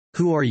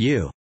Who are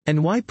you?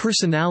 And why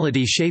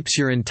personality shapes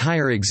your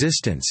entire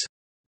existence?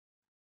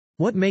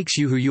 What makes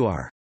you who you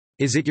are?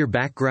 Is it your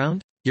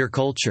background? Your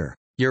culture?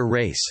 Your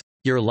race?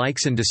 Your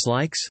likes and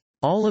dislikes?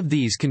 All of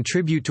these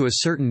contribute to a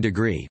certain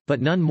degree,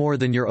 but none more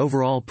than your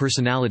overall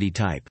personality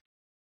type.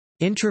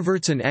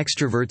 Introverts and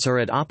extroverts are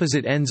at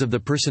opposite ends of the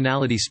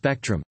personality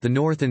spectrum, the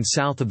north and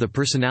south of the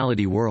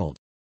personality world.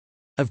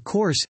 Of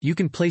course, you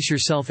can place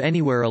yourself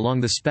anywhere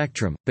along the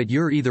spectrum, but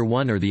you're either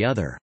one or the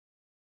other.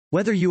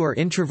 Whether you are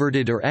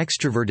introverted or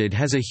extroverted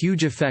has a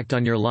huge effect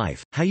on your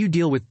life, how you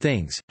deal with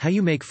things, how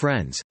you make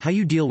friends, how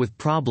you deal with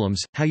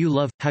problems, how you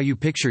love, how you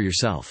picture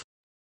yourself.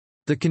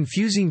 The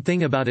confusing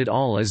thing about it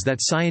all is that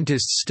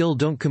scientists still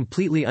don't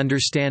completely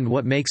understand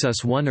what makes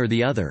us one or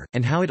the other,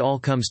 and how it all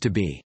comes to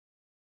be.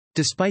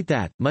 Despite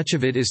that, much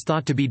of it is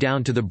thought to be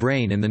down to the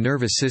brain and the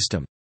nervous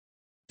system.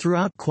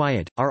 Throughout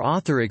Quiet, our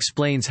author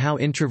explains how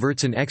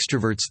introverts and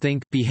extroverts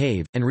think,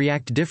 behave, and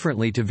react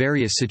differently to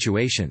various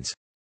situations.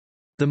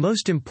 The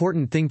most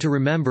important thing to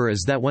remember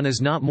is that one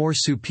is not more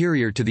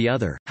superior to the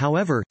other,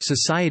 however,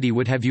 society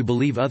would have you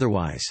believe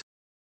otherwise.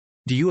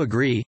 Do you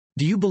agree?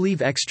 Do you believe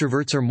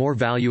extroverts are more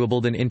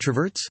valuable than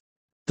introverts?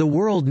 The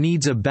world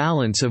needs a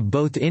balance of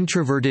both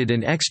introverted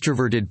and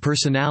extroverted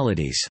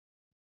personalities.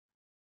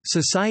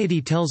 Society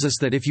tells us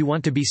that if you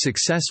want to be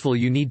successful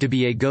you need to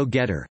be a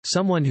go-getter,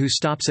 someone who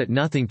stops at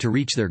nothing to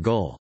reach their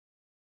goal.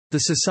 The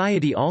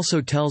society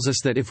also tells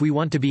us that if we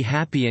want to be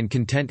happy and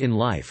content in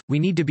life, we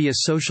need to be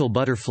a social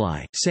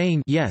butterfly,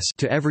 saying yes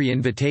to every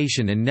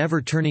invitation and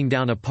never turning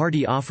down a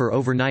party offer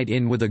overnight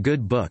in with a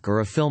good book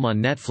or a film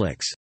on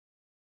Netflix.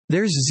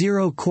 There's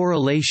zero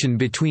correlation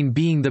between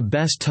being the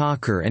best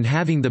talker and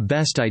having the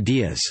best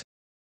ideas.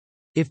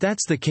 If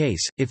that's the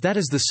case, if that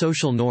is the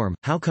social norm,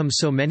 how come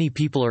so many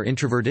people are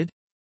introverted?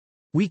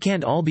 We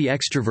can't all be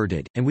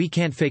extroverted, and we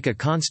can't fake a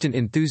constant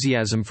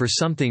enthusiasm for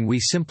something we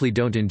simply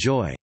don't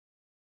enjoy.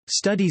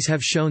 Studies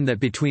have shown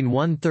that between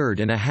 1/3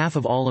 and a half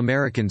of all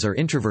Americans are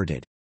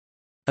introverted.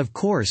 Of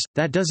course,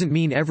 that doesn't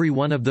mean every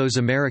one of those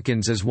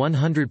Americans is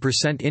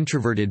 100%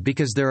 introverted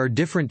because there are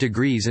different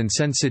degrees and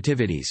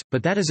sensitivities,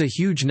 but that is a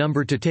huge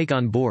number to take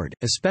on board,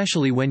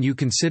 especially when you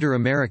consider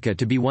America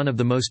to be one of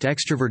the most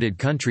extroverted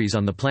countries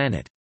on the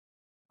planet.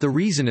 The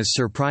reason is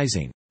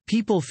surprising.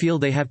 People feel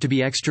they have to be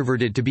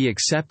extroverted to be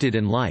accepted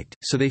and liked,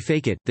 so they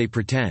fake it, they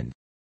pretend.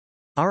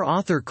 Our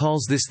author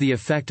calls this the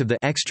effect of the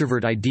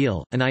extrovert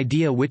ideal, an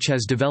idea which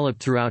has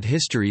developed throughout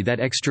history that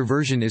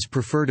extroversion is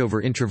preferred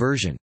over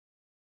introversion.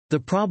 The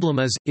problem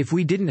is, if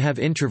we didn't have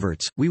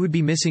introverts, we would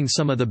be missing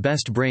some of the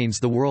best brains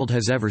the world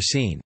has ever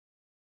seen.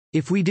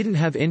 If we didn't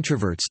have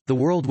introverts, the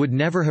world would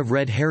never have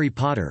read Harry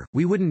Potter,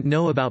 we wouldn't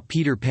know about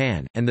Peter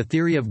Pan, and the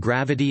theory of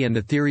gravity and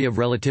the theory of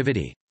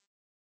relativity.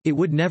 It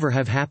would never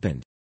have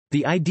happened.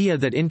 The idea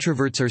that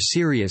introverts are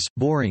serious,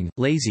 boring,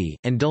 lazy,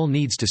 and dull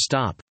needs to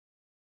stop.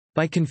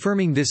 By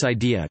confirming this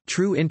idea,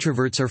 true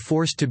introverts are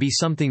forced to be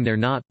something they're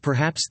not,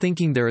 perhaps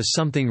thinking there is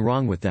something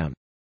wrong with them.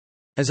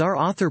 As our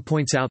author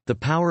points out, the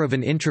power of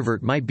an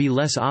introvert might be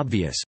less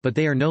obvious, but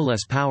they are no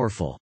less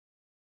powerful.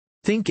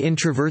 Think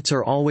introverts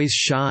are always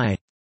shy?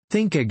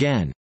 Think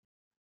again.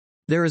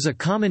 There is a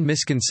common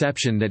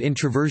misconception that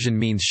introversion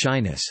means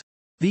shyness.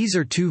 These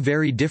are two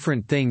very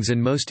different things,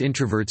 and most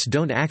introverts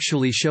don't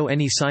actually show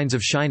any signs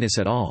of shyness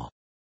at all.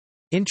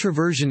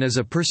 Introversion is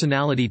a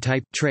personality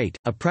type trait,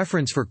 a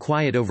preference for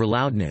quiet over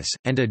loudness,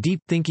 and a deep,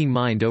 thinking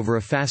mind over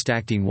a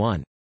fast-acting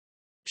one.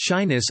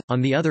 Shyness,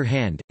 on the other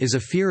hand, is a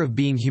fear of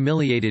being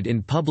humiliated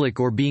in public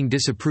or being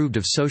disapproved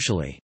of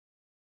socially.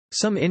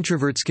 Some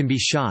introverts can be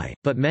shy,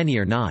 but many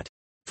are not.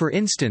 For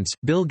instance,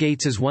 Bill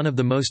Gates is one of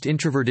the most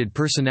introverted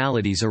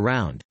personalities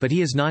around, but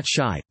he is not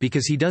shy,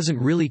 because he doesn't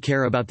really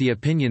care about the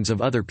opinions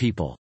of other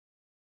people.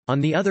 On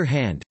the other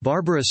hand,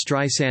 Barbara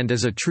Streisand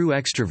is a true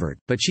extrovert,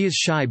 but she is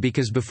shy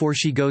because before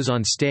she goes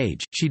on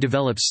stage, she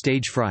develops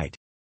stage fright.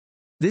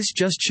 This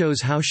just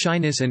shows how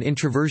shyness and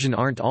introversion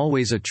aren't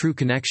always a true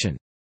connection.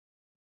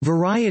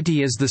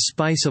 Variety is the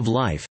spice of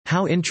life,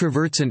 how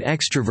introverts and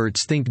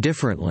extroverts think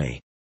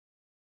differently.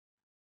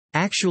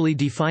 Actually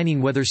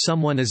defining whether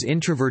someone is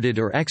introverted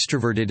or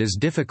extroverted is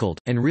difficult,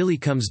 and really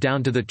comes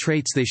down to the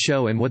traits they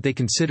show and what they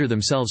consider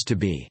themselves to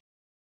be.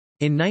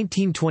 In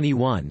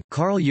 1921,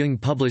 Carl Jung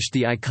published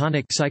the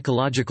iconic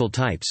Psychological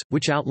Types,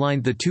 which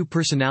outlined the two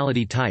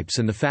personality types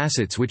and the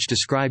facets which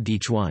described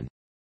each one.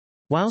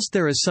 Whilst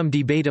there is some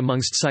debate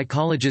amongst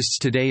psychologists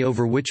today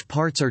over which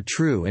parts are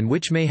true and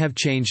which may have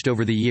changed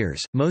over the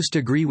years, most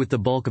agree with the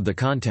bulk of the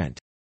content.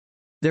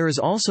 There is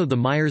also the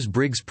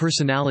Myers-Briggs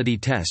personality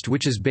test,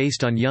 which is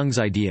based on Jung's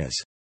ideas.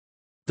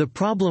 The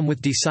problem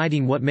with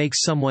deciding what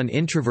makes someone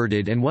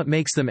introverted and what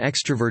makes them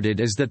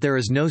extroverted is that there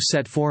is no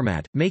set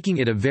format, making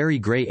it a very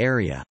gray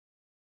area.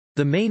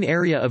 The main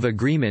area of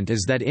agreement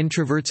is that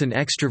introverts and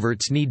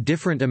extroverts need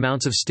different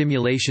amounts of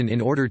stimulation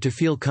in order to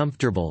feel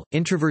comfortable,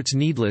 introverts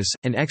need less,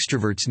 and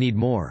extroverts need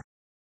more.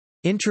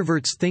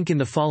 Introverts think in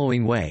the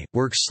following way: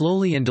 work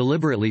slowly and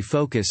deliberately,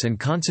 focus and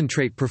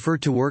concentrate, prefer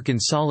to work in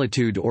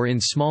solitude or in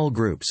small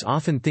groups,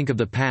 often think of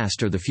the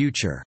past or the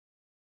future.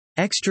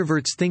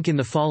 Extroverts think in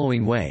the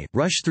following way: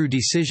 rush through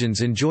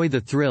decisions, enjoy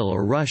the thrill,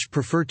 or rush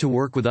prefer to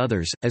work with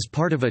others, as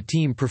part of a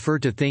team prefer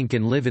to think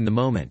and live in the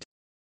moment.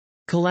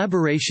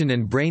 Collaboration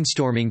and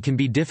brainstorming can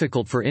be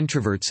difficult for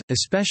introverts,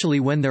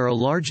 especially when there are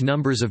large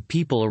numbers of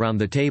people around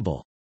the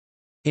table.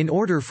 In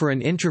order for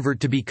an introvert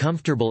to be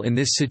comfortable in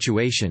this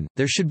situation,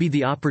 there should be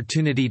the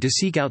opportunity to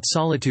seek out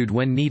solitude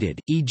when needed,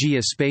 e.g.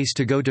 a space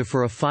to go to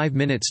for a 5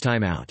 minutes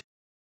time out.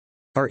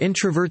 Are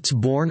introverts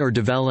born or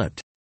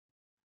developed?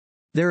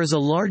 There is a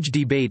large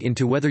debate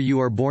into whether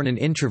you are born an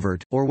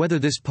introvert, or whether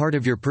this part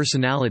of your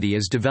personality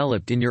is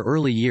developed in your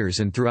early years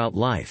and throughout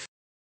life.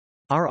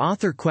 Our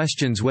author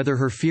questions whether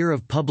her fear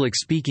of public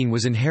speaking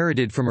was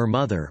inherited from her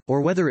mother,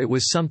 or whether it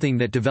was something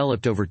that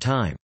developed over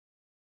time.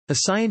 A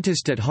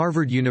scientist at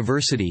Harvard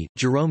University,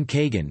 Jerome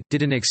Kagan,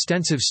 did an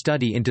extensive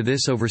study into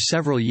this over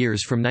several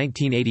years from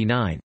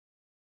 1989.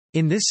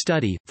 In this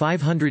study,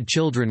 500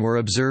 children were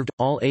observed,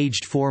 all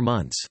aged 4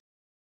 months.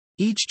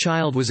 Each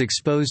child was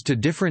exposed to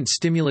different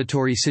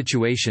stimulatory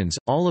situations,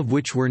 all of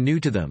which were new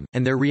to them,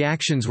 and their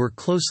reactions were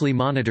closely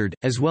monitored,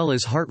 as well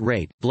as heart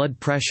rate, blood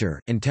pressure,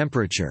 and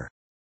temperature.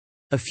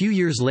 A few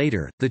years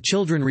later, the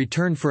children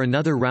returned for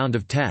another round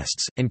of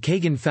tests, and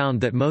Kagan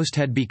found that most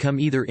had become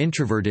either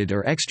introverted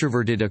or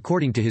extroverted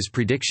according to his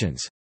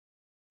predictions.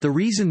 The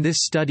reason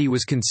this study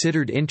was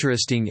considered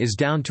interesting is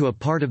down to a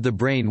part of the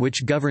brain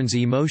which governs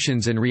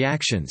emotions and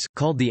reactions,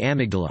 called the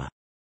amygdala.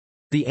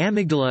 The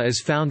amygdala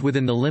is found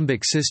within the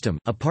limbic system,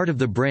 a part of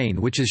the brain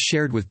which is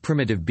shared with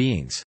primitive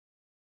beings.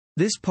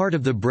 This part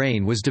of the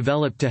brain was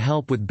developed to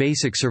help with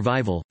basic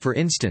survival. For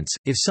instance,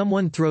 if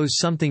someone throws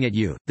something at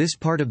you, this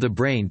part of the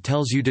brain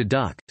tells you to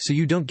duck, so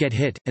you don't get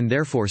hit, and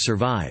therefore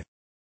survive.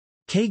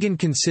 Kagan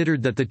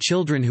considered that the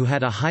children who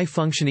had a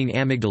high-functioning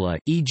amygdala,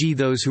 e.g.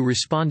 those who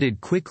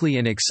responded quickly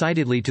and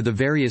excitedly to the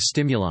various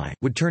stimuli,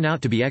 would turn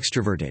out to be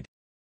extroverted.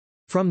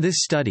 From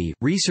this study,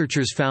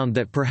 researchers found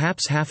that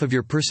perhaps half of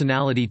your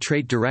personality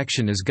trait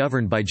direction is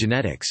governed by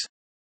genetics.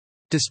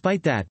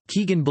 Despite that,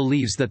 Kagan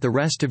believes that the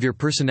rest of your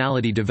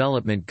personality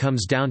development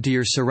comes down to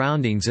your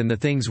surroundings and the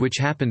things which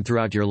happen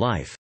throughout your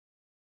life.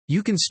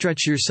 You can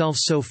stretch yourself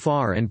so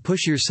far and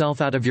push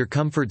yourself out of your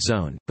comfort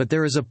zone, but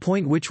there is a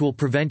point which will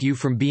prevent you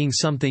from being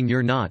something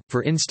you're not.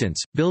 For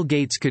instance, Bill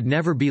Gates could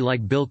never be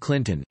like Bill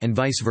Clinton, and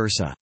vice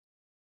versa.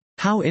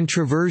 How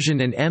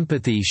introversion and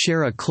empathy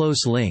share a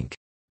close link.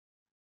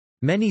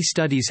 Many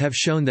studies have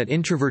shown that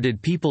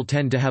introverted people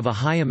tend to have a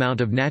high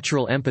amount of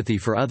natural empathy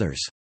for others.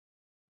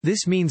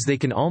 This means they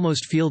can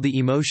almost feel the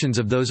emotions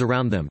of those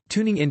around them,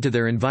 tuning into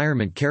their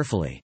environment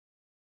carefully.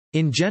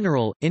 In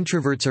general,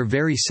 introverts are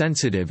very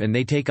sensitive and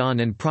they take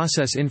on and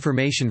process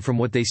information from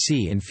what they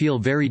see and feel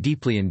very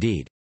deeply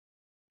indeed.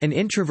 An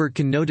introvert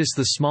can notice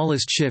the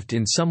smallest shift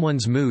in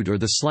someone's mood or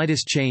the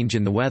slightest change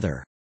in the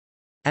weather.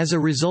 As a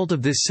result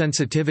of this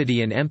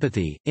sensitivity and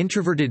empathy,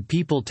 introverted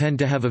people tend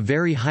to have a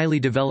very highly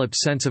developed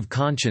sense of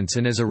conscience,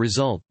 and as a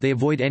result, they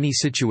avoid any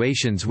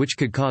situations which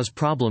could cause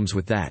problems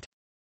with that.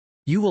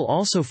 You will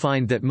also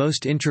find that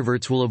most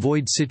introverts will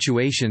avoid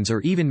situations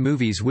or even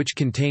movies which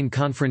contain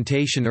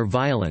confrontation or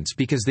violence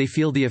because they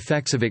feel the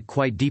effects of it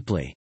quite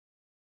deeply.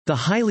 The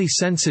highly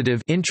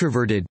sensitive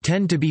introverted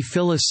tend to be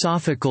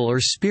philosophical or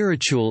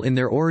spiritual in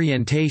their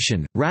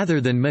orientation,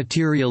 rather than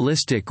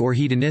materialistic or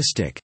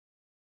hedonistic.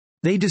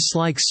 They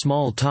dislike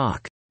small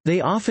talk.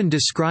 They often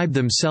describe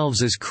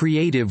themselves as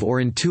creative or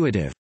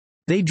intuitive.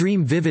 They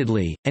dream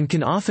vividly, and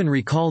can often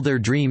recall their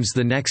dreams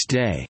the next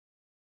day.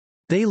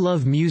 They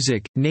love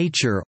music,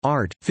 nature,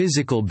 art,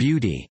 physical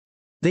beauty.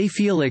 They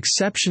feel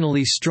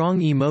exceptionally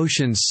strong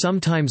emotions,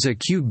 sometimes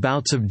acute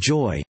bouts of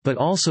joy, but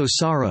also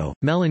sorrow,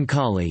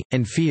 melancholy,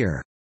 and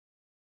fear.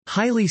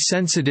 Highly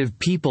sensitive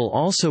people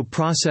also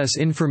process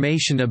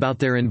information about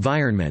their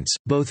environments,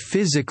 both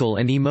physical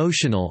and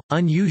emotional,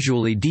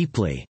 unusually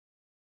deeply.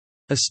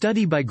 A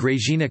study by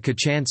Grażyna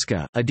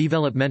Kochanska, a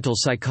developmental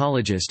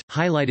psychologist,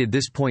 highlighted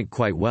this point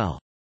quite well.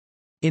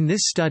 In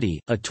this study,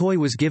 a toy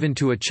was given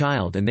to a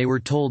child and they were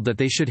told that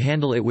they should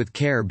handle it with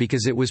care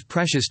because it was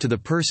precious to the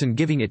person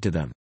giving it to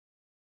them.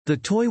 The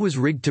toy was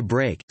rigged to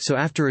break, so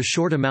after a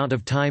short amount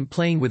of time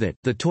playing with it,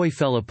 the toy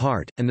fell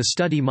apart, and the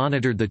study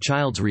monitored the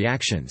child's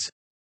reactions.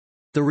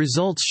 The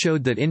results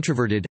showed that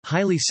introverted,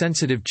 highly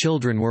sensitive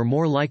children were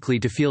more likely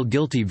to feel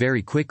guilty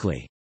very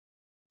quickly.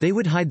 They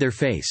would hide their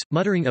face,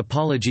 muttering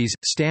apologies,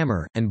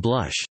 stammer, and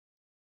blush.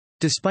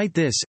 Despite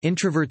this,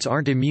 introverts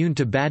aren't immune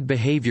to bad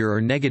behavior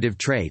or negative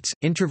traits.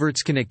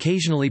 Introverts can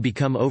occasionally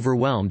become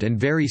overwhelmed and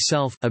very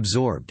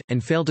self-absorbed,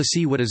 and fail to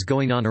see what is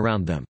going on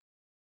around them.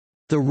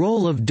 The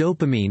role of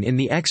dopamine in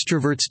the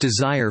extrovert's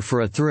desire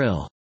for a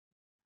thrill.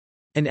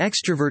 An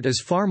extrovert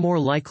is far more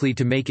likely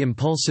to make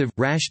impulsive,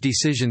 rash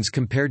decisions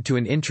compared to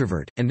an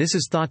introvert, and this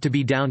is thought to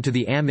be down to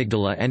the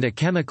amygdala and a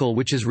chemical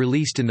which is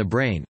released in the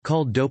brain,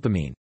 called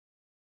dopamine.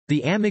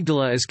 The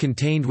amygdala is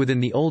contained within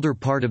the older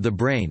part of the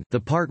brain, the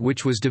part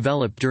which was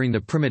developed during the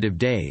primitive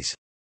days.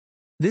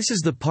 This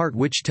is the part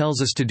which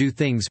tells us to do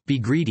things, be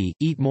greedy,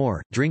 eat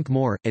more, drink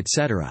more,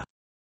 etc.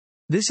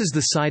 This is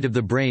the side of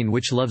the brain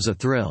which loves a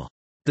thrill.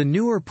 The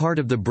newer part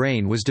of the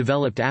brain was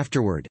developed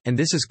afterward, and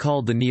this is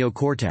called the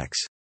neocortex.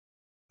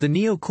 The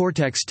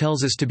neocortex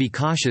tells us to be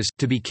cautious,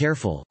 to be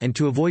careful, and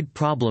to avoid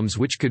problems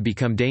which could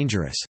become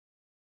dangerous.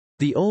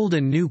 The old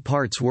and new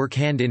parts work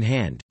hand in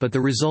hand, but the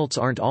results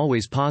aren't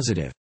always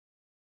positive.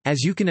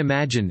 As you can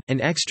imagine, an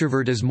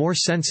extrovert is more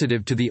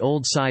sensitive to the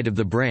old side of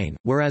the brain,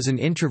 whereas an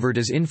introvert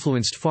is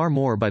influenced far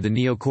more by the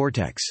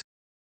neocortex.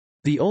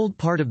 The old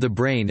part of the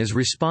brain is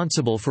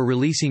responsible for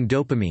releasing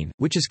dopamine,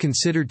 which is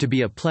considered to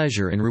be a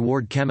pleasure and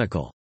reward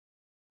chemical.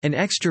 An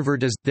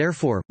extrovert is,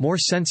 therefore, more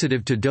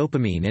sensitive to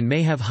dopamine and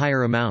may have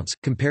higher amounts,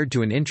 compared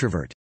to an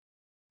introvert.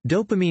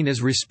 Dopamine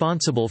is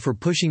responsible for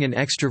pushing an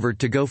extrovert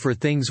to go for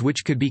things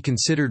which could be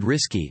considered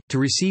risky, to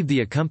receive the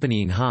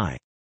accompanying high.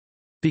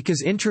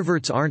 Because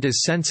introverts aren't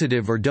as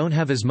sensitive or don't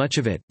have as much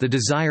of it, the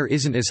desire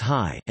isn't as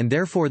high, and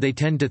therefore they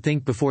tend to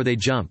think before they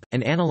jump,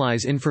 and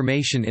analyze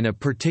information in a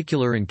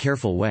particular and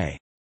careful way.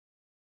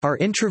 Are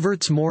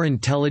introverts more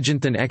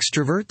intelligent than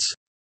extroverts?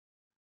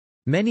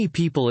 Many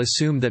people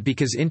assume that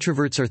because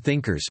introverts are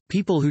thinkers,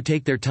 people who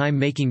take their time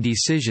making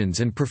decisions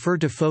and prefer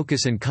to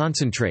focus and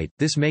concentrate,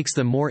 this makes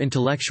them more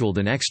intellectual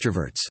than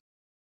extroverts.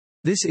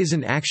 This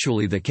isn't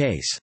actually the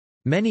case.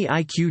 Many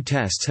IQ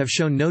tests have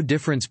shown no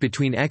difference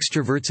between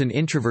extroverts and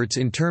introverts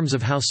in terms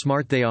of how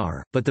smart they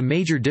are, but the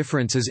major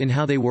difference is in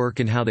how they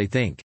work and how they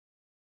think.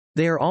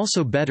 They are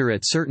also better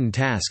at certain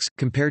tasks,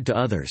 compared to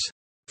others.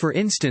 For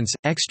instance,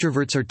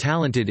 extroverts are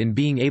talented in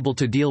being able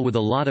to deal with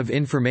a lot of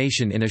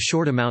information in a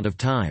short amount of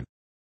time.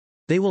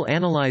 They will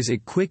analyze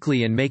it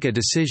quickly and make a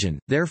decision,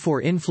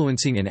 therefore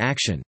influencing an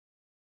action.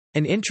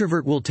 An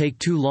introvert will take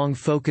too long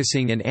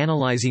focusing and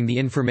analyzing the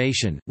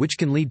information, which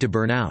can lead to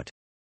burnout.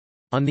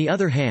 On the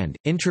other hand,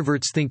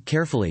 introverts think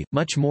carefully,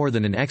 much more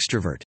than an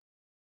extrovert.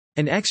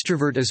 An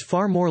extrovert is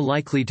far more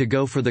likely to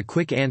go for the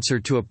quick answer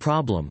to a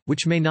problem,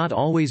 which may not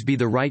always be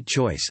the right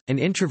choice. An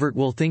introvert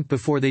will think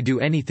before they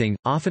do anything,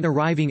 often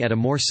arriving at a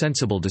more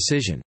sensible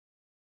decision.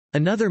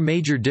 Another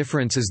major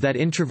difference is that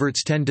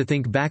introverts tend to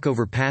think back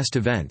over past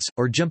events,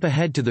 or jump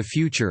ahead to the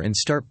future and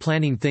start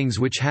planning things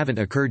which haven't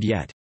occurred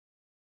yet.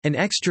 An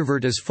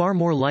extrovert is far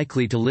more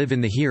likely to live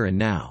in the here and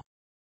now.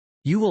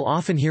 You will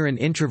often hear an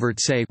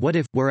introvert say, "What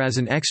if," whereas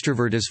an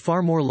extrovert is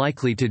far more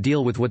likely to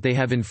deal with what they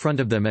have in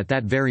front of them at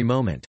that very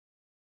moment.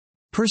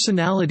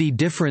 Personality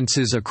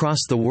differences across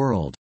the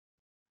world.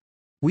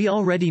 We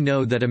already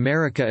know that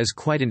America is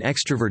quite an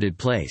extroverted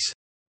place.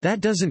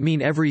 That doesn't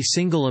mean every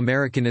single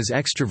American is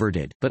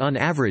extroverted, but on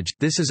average,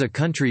 this is a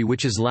country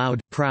which is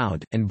loud,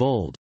 proud, and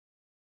bold.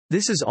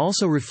 This is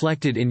also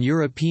reflected in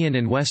European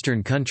and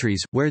Western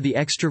countries, where the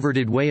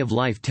extroverted way of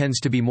life tends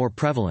to be more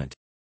prevalent.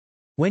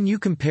 When you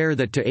compare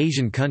that to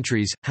Asian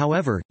countries,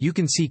 however, you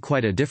can see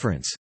quite a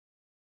difference.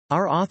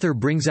 Our author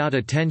brings out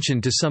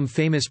attention to some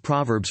famous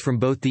proverbs from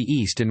both the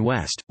East and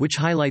West, which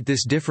highlight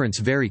this difference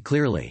very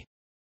clearly.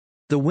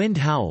 The wind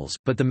howls,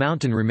 but the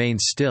mountain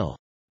remains still.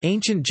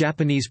 Ancient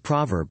Japanese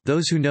proverb,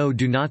 "Those who know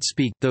do not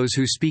speak, those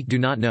who speak do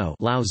not know."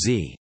 Lao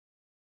Tzu.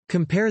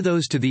 Compare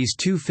those to these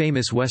two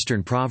famous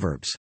Western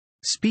proverbs.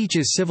 Speech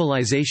is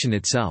civilization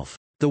itself.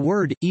 The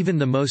word, even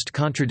the most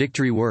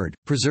contradictory word,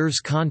 preserves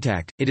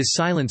contact. It is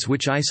silence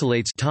which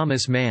isolates.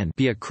 Thomas Mann.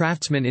 Be a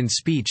craftsman in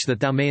speech that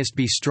thou mayest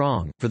be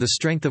strong, for the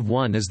strength of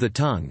one is the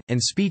tongue,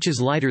 and speech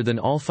is lighter than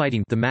all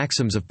fighting. The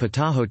maxims of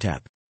Ptahhotep.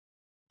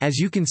 As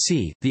you can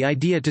see, the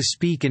idea to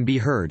speak and be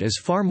heard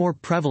is far more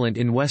prevalent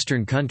in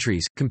Western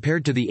countries,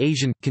 compared to the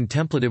Asian,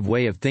 contemplative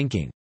way of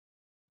thinking.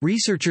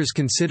 Researchers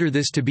consider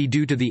this to be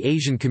due to the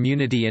Asian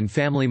community and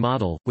family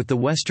model, with the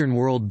Western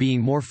world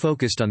being more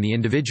focused on the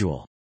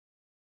individual.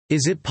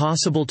 Is it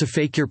possible to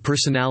fake your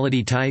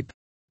personality type?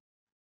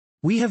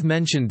 We have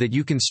mentioned that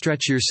you can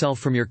stretch yourself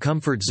from your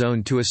comfort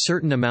zone to a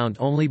certain amount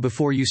only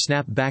before you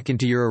snap back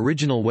into your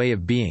original way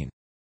of being.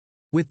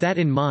 With that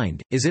in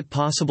mind, is it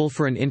possible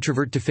for an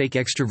introvert to fake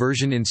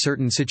extroversion in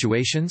certain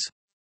situations?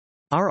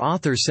 Our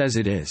author says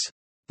it is.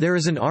 There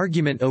is an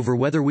argument over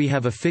whether we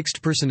have a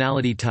fixed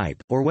personality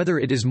type, or whether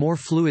it is more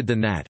fluid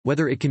than that,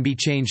 whether it can be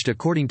changed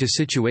according to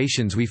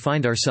situations we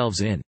find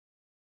ourselves in.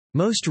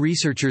 Most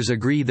researchers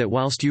agree that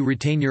whilst you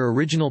retain your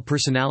original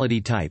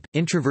personality type,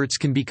 introverts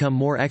can become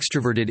more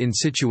extroverted in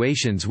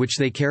situations which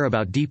they care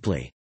about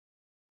deeply.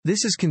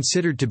 This is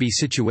considered to be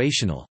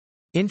situational.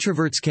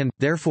 Introverts can,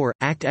 therefore,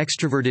 act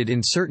extroverted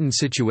in certain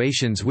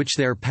situations which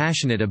they are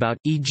passionate about,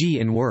 e.g.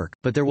 in work,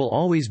 but there will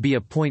always be a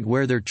point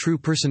where their true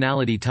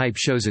personality type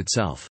shows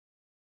itself.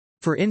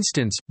 For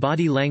instance,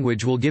 body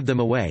language will give them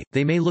away.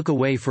 They may look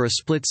away for a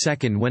split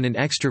second when an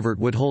extrovert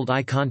would hold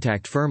eye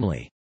contact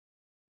firmly.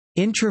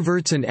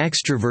 Introverts and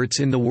extroverts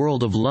in the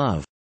world of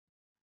love.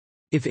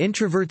 If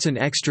introverts and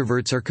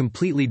extroverts are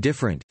completely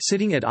different,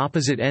 sitting at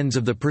opposite ends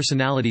of the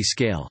personality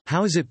scale,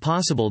 how is it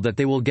possible that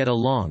they will get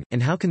along,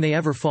 and how can they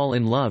ever fall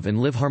in love and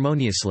live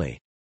harmoniously?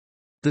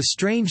 The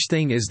strange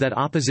thing is that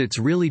opposites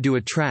really do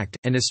attract,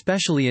 and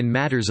especially in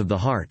matters of the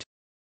heart.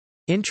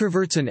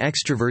 Introverts and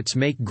extroverts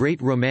make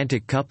great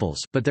romantic couples,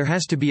 but there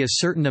has to be a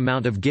certain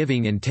amount of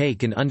giving and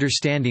take and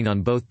understanding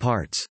on both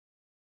parts.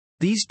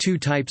 These two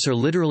types are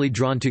literally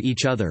drawn to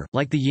each other,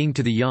 like the yin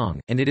to the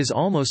yang, and it is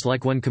almost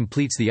like one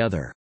completes the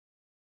other.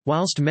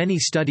 Whilst many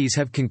studies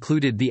have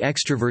concluded the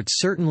extroverts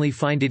certainly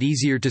find it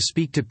easier to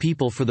speak to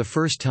people for the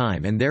first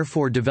time and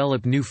therefore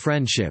develop new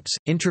friendships,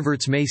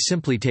 introverts may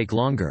simply take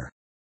longer.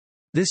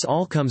 This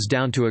all comes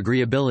down to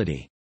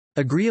agreeability.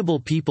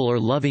 Agreeable people are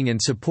loving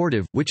and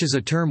supportive, which is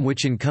a term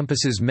which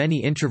encompasses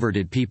many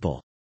introverted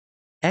people.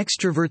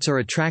 Extroverts are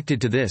attracted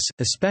to this,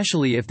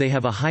 especially if they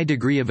have a high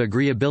degree of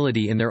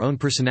agreeability in their own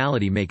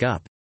personality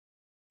makeup.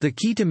 The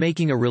key to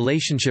making a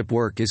relationship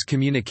work is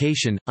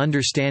communication,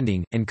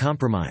 understanding, and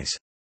compromise.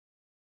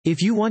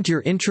 If you want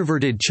your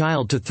introverted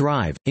child to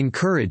thrive,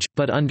 encourage,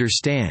 but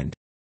understand.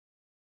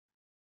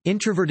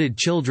 Introverted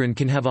children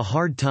can have a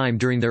hard time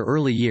during their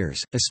early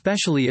years,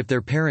 especially if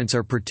their parents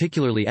are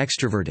particularly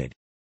extroverted.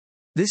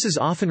 This is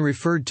often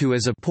referred to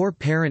as a poor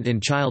parent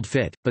and child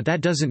fit, but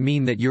that doesn't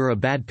mean that you're a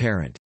bad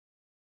parent.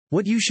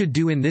 What you should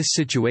do in this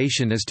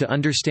situation is to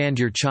understand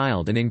your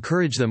child and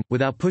encourage them,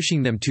 without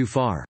pushing them too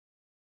far.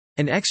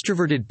 An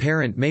extroverted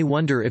parent may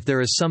wonder if there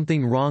is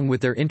something wrong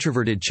with their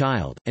introverted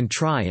child, and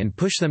try and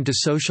push them to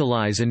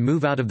socialize and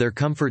move out of their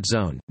comfort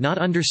zone, not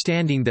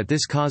understanding that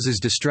this causes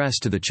distress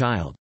to the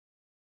child.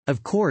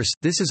 Of course,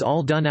 this is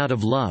all done out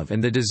of love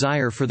and the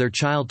desire for their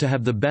child to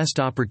have the best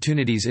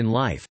opportunities in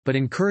life, but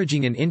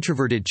encouraging an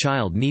introverted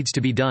child needs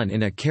to be done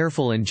in a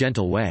careful and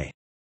gentle way.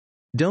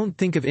 Don't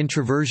think of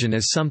introversion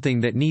as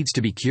something that needs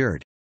to be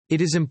cured. It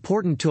is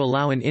important to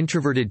allow an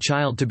introverted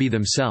child to be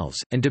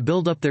themselves, and to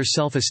build up their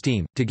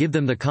self-esteem, to give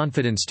them the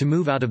confidence to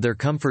move out of their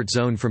comfort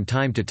zone from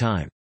time to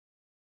time.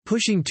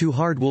 Pushing too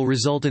hard will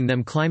result in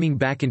them climbing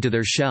back into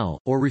their shell,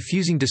 or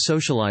refusing to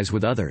socialize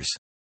with others.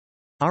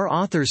 Our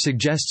author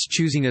suggests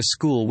choosing a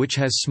school which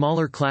has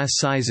smaller class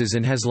sizes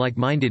and has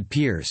like-minded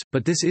peers,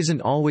 but this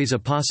isn't always a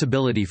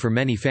possibility for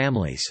many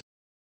families.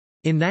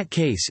 In that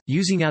case,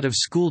 using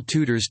out-of-school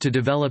tutors to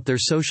develop their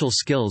social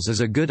skills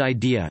is a good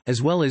idea,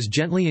 as well as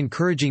gently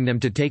encouraging them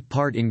to take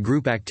part in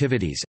group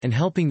activities, and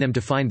helping them to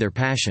find their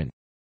passion.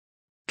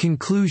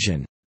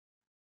 Conclusion.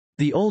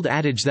 The old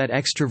adage that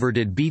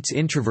extroverted beats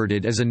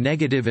introverted is a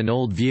negative and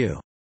old view.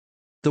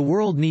 The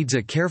world needs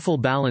a careful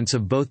balance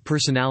of both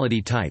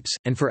personality types,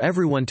 and for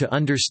everyone to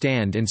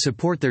understand and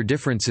support their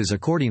differences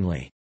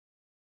accordingly.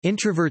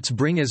 Introverts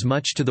bring as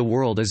much to the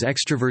world as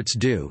extroverts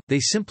do, they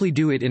simply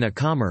do it in a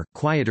calmer,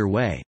 quieter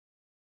way.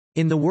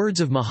 In the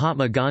words of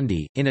Mahatma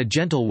Gandhi, in a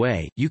gentle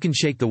way, you can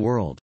shake the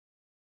world.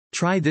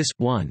 Try this.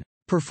 1.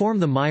 Perform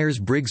the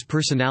Myers-Briggs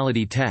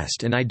personality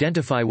test and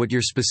identify what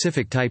your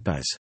specific type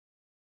is.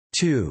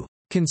 2.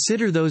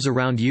 Consider those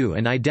around you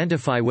and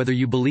identify whether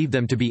you believe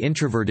them to be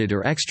introverted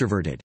or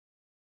extroverted.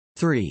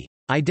 3.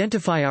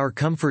 Identify our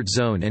comfort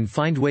zone and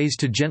find ways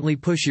to gently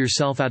push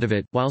yourself out of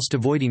it, whilst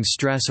avoiding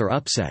stress or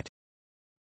upset.